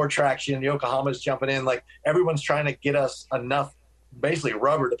 more traction. Yokohama's jumping in. Like, everyone's trying to get us enough basically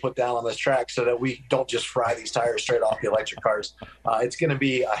rubber to put down on this track so that we don't just fry these tires straight off the electric cars. It's going to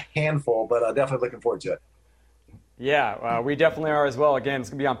be a handful, but definitely looking forward to it. Yeah, we definitely are as well. Again, it's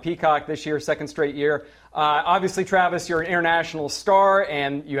going to be on Peacock this year, second straight year. Obviously, Travis, you're an international star,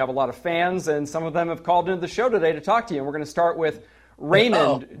 and you have a lot of fans, and some of them have called into the show today to talk to you. And we're going to start with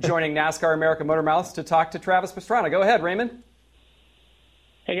Raymond joining NASCAR America Motormouths to talk to Travis Pastrana. Go ahead, Raymond.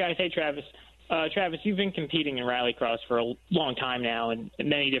 Hey, guys. Hey, Travis. Travis, you've been competing in Rallycross for a long time now in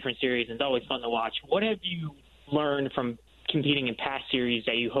many different series, and it's always fun to watch. What have you learned from competing in past series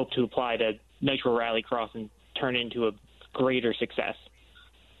that you hope to apply to Nitro Rallycross and turn into a greater success?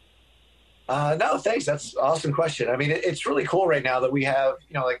 No, thanks. That's an awesome question. I mean, it's really cool right now that we have,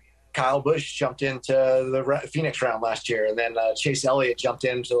 Kyle Busch jumped into the Phoenix round last year, and then Chase Elliott jumped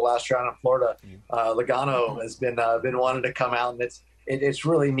into the last round in Florida. Logano has been wanting to come out, and it's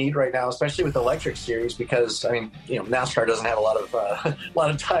really neat right now, especially with the electric series, because NASCAR doesn't have a lot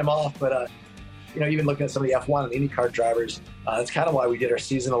of time off, but even looking at some of the F1 and IndyCar drivers, that's kind of why we did our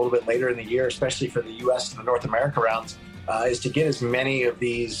season a little bit later in the year, especially for the U.S. and the North America rounds, is to get as many of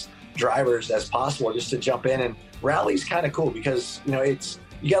these drivers as possible just to jump in. And rally's kind of cool because you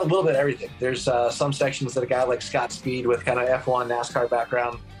got a little bit of everything. There's some sections that a guy like Scott Speed with kind of F1 NASCAR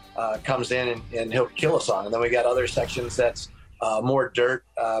background comes in and he'll kill us on. And then we got other sections that's more dirt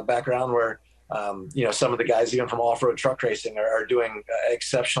background where, some of the guys even from off-road truck racing are doing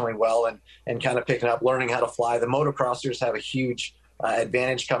exceptionally well and kind of picking up, learning how to fly. The motocrossers have a huge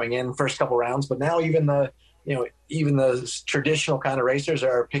advantage coming in first couple rounds, but now even the traditional kind of racers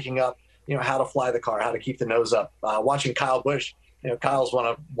are picking up, how to fly the car, how to keep the nose up. Watching Kyle Busch, Kyle's one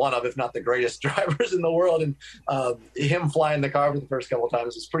of, if not the greatest drivers in the world. And him flying the car for the first couple of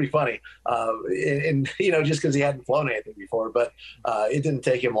times was pretty funny. And just because he hadn't flown anything before, but it didn't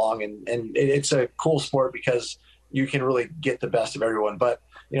take him long. And it's a cool sport because you can really get the best of everyone. But,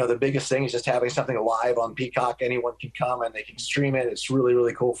 the biggest thing is just having something live on Peacock. Anyone can come and they can stream it. It's really,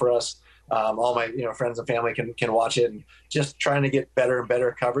 really cool for us. All my friends and family can watch it, and just trying to get better and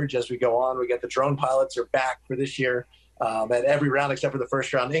better coverage as we go on. We got the drone pilots are back for this year. At every round except for the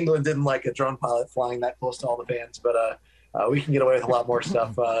first round. England didn't like a drone pilot flying that close to all the fans, but we can get away with a lot more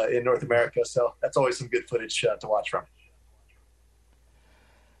stuff in North America, so that's always some good footage to watch from.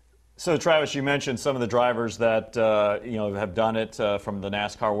 So, Travis, you mentioned some of the drivers that have done it from the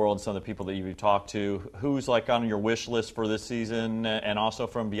NASCAR world and some of the people that you've talked to. Who's on your wish list for this season, and also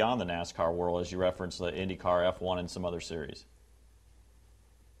from beyond the NASCAR world, as you referenced the IndyCar, F1, and some other series?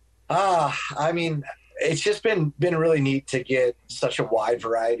 It's just been really neat to get such a wide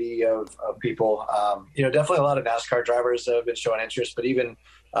variety of people. Definitely a lot of NASCAR drivers have been showing interest, but even,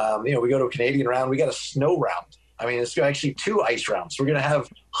 we go to a Canadian round, we got a snow round. It's actually 2 ice rounds. We're going to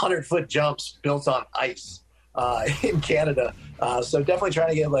have 100-foot jumps built on ice in Canada. So definitely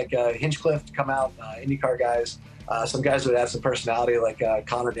trying to get Hinchcliffe to come out, IndyCar guys. Some guys that have some personality like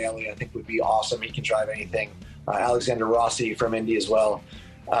Connor Daly, I think would be awesome. He can drive anything. Alexander Rossi from Indy as well.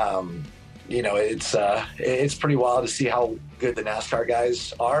 It's pretty wild to see how good the NASCAR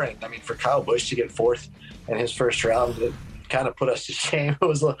guys are. And for Kyle Busch to get 4th in his first round, it kind of put us to shame. It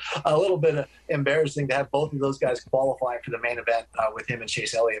was a little bit embarrassing to have both of those guys qualify for the main event with him and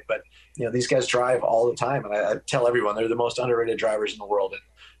Chase Elliott. But, these guys drive all the time. And I tell everyone they're the most underrated drivers in the world.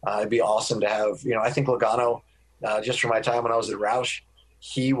 And it'd be awesome to have, I think Logano, just from my time when I was at Roush,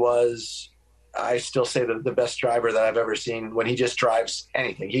 he was, I still say the best driver that I've ever seen when he just drives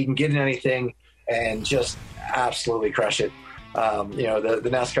anything. He can get in anything and just absolutely crush it. The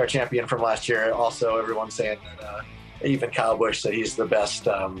NASCAR champion from last year, also everyone's saying that even Kyle Busch said he's the best,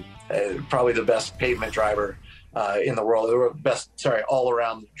 probably the best pavement driver in the world, or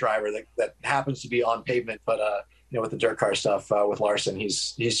all-around driver that happens to be on pavement, but with the dirt car stuff with Larson,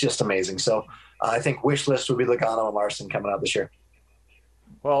 he's just amazing. So I think wish list would be Logano and Larson coming out this year.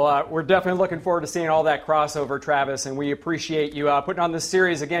 Well, we're definitely looking forward to seeing all that crossover, Travis, and we appreciate you putting on this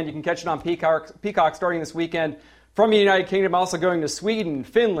series. Again, you can catch it on Peacock starting this weekend from the United Kingdom, also going to Sweden,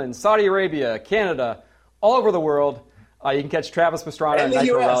 Finland, Saudi Arabia, Canada, all over the world. You can catch Travis Pastrana and at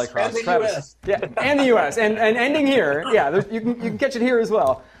Nitro US, Rallycross. and the Travis, US. Yeah, and the U.S. and ending here. Yeah, you can catch it here as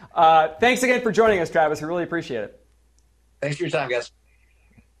well. Thanks again for joining us, Travis. We really appreciate it. Thanks for your time, guys.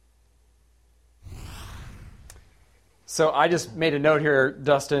 So I just made a note here,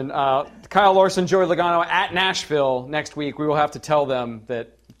 Dustin. Kyle Larson, Joey Logano at Nashville next week. We will have to tell them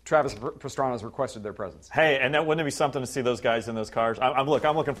that Travis Pastrana has requested their presence. Hey, and that wouldn't it be something to see those guys in those cars? I'm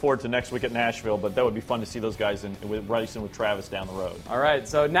looking forward to next week at Nashville, but that would be fun to see those guys racing with Travis down the road. All right,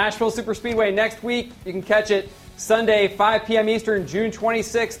 so Nashville Superspeedway next week. You can catch it Sunday, 5 p.m. Eastern, June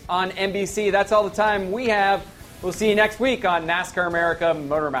 26th on NBC. That's all the time we have. We'll see you next week on NASCAR America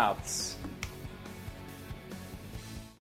Motor Mouths.